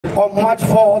on March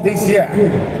 4 this year.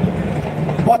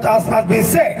 But as has been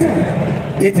said,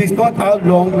 it is not how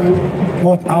long,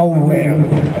 but how well.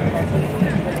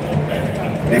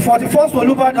 The 41st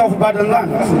Olubadan of Ibadan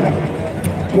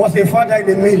land was a father in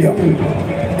a million,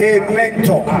 a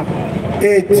mentor,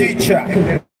 a teacher,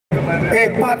 a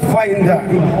pathfinder.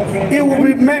 He will be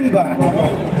remembered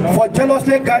for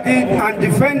jealously guarding and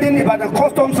defending Ibadan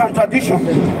customs and tradition.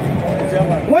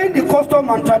 When the custom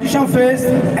and tradition faced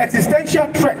existential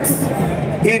threats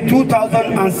in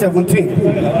 2017,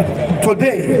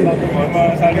 today,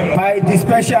 by the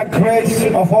special grace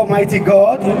of Almighty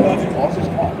God,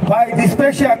 by the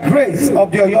special grace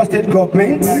of the Oyo State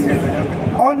government,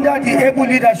 under the able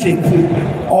leadership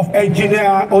of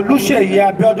Engineer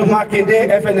Olubadan Makinde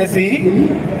FNSE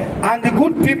and the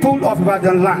good people of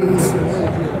Ibadan land,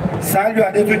 Saliu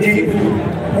Adetunji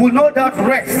will no doubt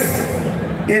rest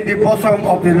in the bosom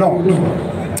of the Lord.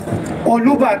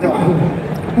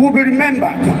 Olubadan will be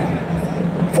remembered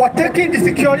for taking the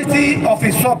security of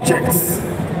his subjects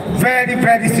very,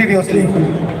 very seriously.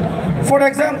 For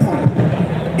example,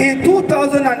 in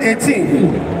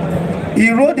 2018,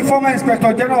 he wrote the former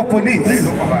Inspector General of Police,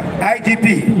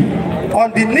 IGP,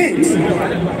 on the need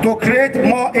to create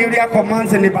more area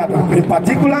commands in Ibadan, in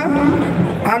particular,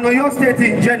 and Oyo State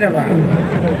in general,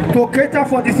 to cater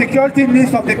for the security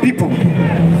needs of the people.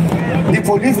 The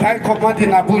Police High Command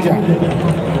in Abuja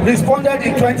responded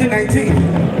in 2019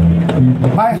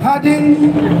 by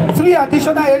adding 3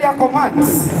 additional area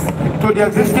commands to the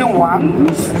existing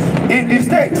ones in the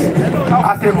state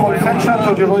as a concession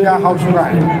to the Royal House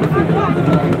right.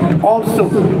 Also,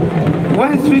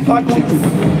 when street urchins,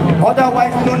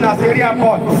 otherwise known as area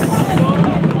boys,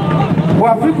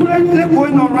 were frequently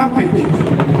going on rampage,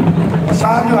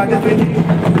 Saliu Adetunji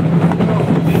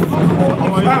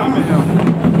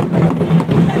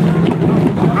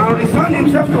and returned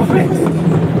himself to face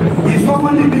his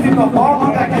formerly visit of all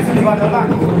other cases in Ibadan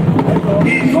land.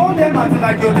 He told them until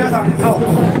like your death and results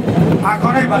are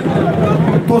correct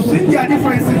to see their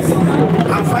differences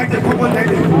and fight a common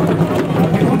enemy.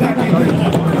 Because they are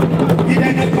he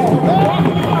then called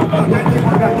and then they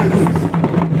congratulations.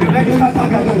 The legislature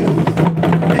gathering.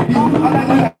 They come other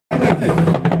and the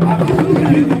two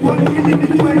believe the one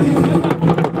individual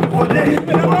for them.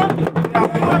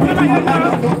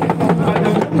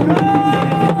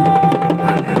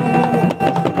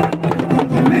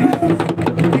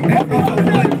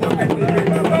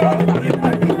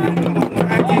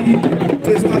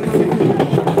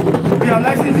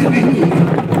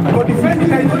 To defend the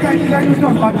territorial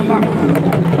of Ibadan,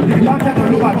 the mountain of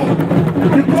Olubadan,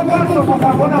 the governors of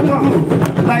our other towns,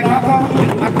 like Aba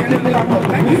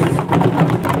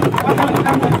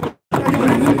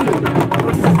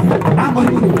and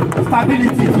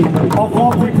stability of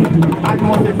all people and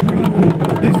multiple.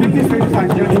 Distinguished ladies and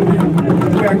gentlemen,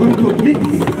 we are going to meet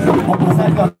Oba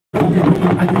Saliu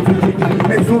and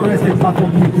may so rest in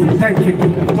peace. Thank you.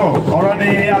 So, ọ̀rọ̀ ni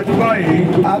àtúbọ̀ yìí.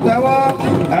 Àtẹ́wọ́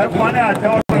ẹ̀fọn ní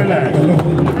àtẹ́wọ́ sílẹ̀.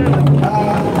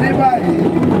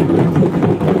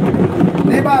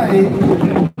 Ní báyìí,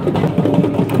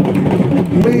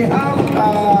 we have a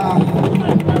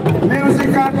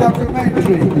musical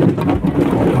documentary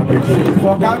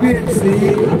for KBC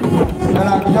that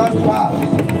have just passed.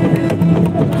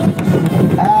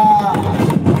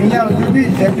 Ìyẹn ò ní bí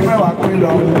ìṣẹ́jú mẹ́wàá pé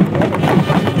lọ.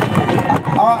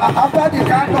 After the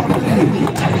count of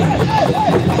 3.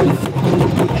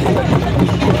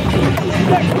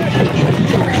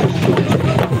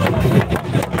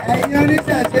 Ẹ̀yin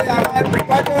oníṣẹ̀ṣe àwọn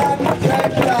agricultural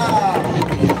center.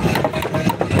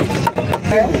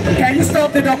 Can you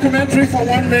stop the documentary for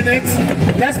 1 minute?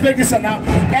 Let's make this now.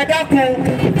 Ẹ dákun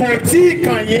kò tí ì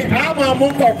kàn yín, a máa mú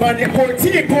kọ̀ọ̀kan ni kò tí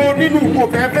ì kó nínú ipò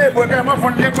kẹfẹ́ ìbò kẹ́ ẹ má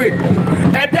fọ́n lépè.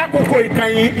 Ẹ dákun kò ì kàn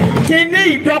yín. Kí ní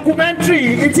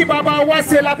ìdọ́kúmẹ́ntìrì tí bàbá wa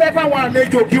ṣe lábẹ́ fáwọn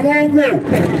àlejò kí wọ́n wò.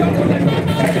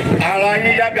 Ara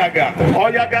yín yá gàgà,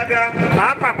 ọ̀yá gàgà,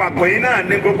 àpapàpọ̀ yín náà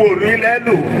ní gbogbo òru ilẹ̀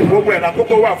lò, gbogbo ẹ̀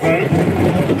lákòókò wà fún.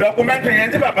 Dọ́kúmẹ́ntìrì yẹn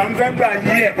tí bàbá ń fẹ́ gbà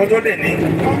yí ẹ̀kọ́ tó dè ní.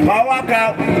 Màá wá ka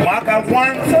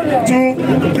 1, 2,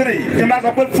 3, tí máa sọ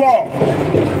pé 4.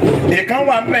 Ìkan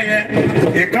wà ń bẹ̀ yẹn,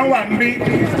 ìkan wà ń bí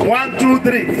 1, 2,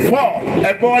 3, 4.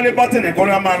 Ẹgbẹ́ wọlé bọ́tìnì kó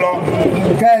ló máa lọ.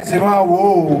 Kẹ́ẹ̀sì máa wò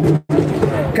ó.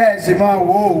 Kẹ́ẹ̀sì máa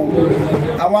wò ó.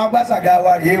 Àwọn agbásàgà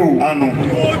wa rèé o. Ànú.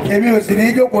 Èmi ò sì ní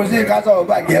jókòó sí ìkásọ̀ ò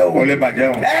bàjẹ́ o. Kò lè bàjẹ́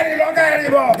o. Ẹ̀rìn lọ kẹ́rìn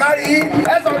bọ̀ kárí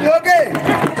ẹ̀sọ̀ ní òkè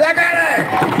lẹ́kẹ̀rẹ̀.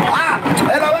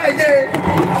 Ẹ lọ bá ìjẹ́.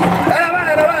 Ẹ lọ bá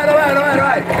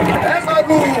ẹ̀sọ̀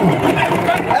lù.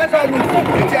 Ẹ̀sọ̀ lù.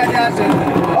 Tí a ní àṣẹ.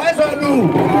 Ẹ̀sọ̀ lù.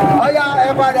 Ọya ẹ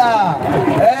padà.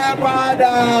 Ẹ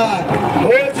padà.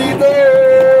 Ó ti tó.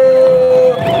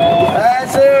 Ẹ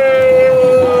ṣe.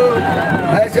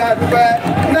 ṣe àdúpẹ́.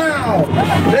 Now,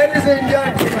 ladies and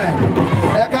gentlemen,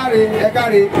 ẹ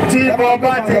káre. Tí mo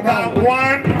bá ti ka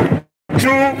 1,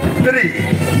 2, 3,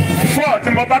 4 tí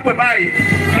mo bá pè báyìí,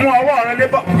 mú ọwọ́ rẹ lé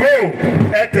bọ̀, go,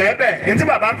 ẹ tẹ̀ ẹ́ bẹ̀. Ntí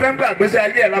bàbá ń fẹ́ ń gbà gbèsè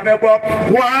ayé ẹ̀ la fẹ́ gbọ́.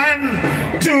 1,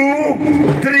 2,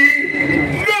 3,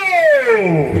 go.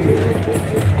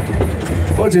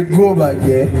 Ó ti gó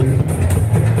bàjẹ́.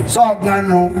 Sọ́ọ̀gán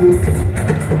nu.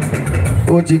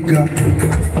 Ó ti gan.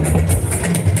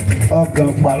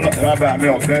 Ọ̀gàn pàlọ́. Bàbá mi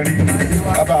ọ̀gán rí.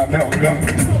 Bàbá mi ọ̀gán.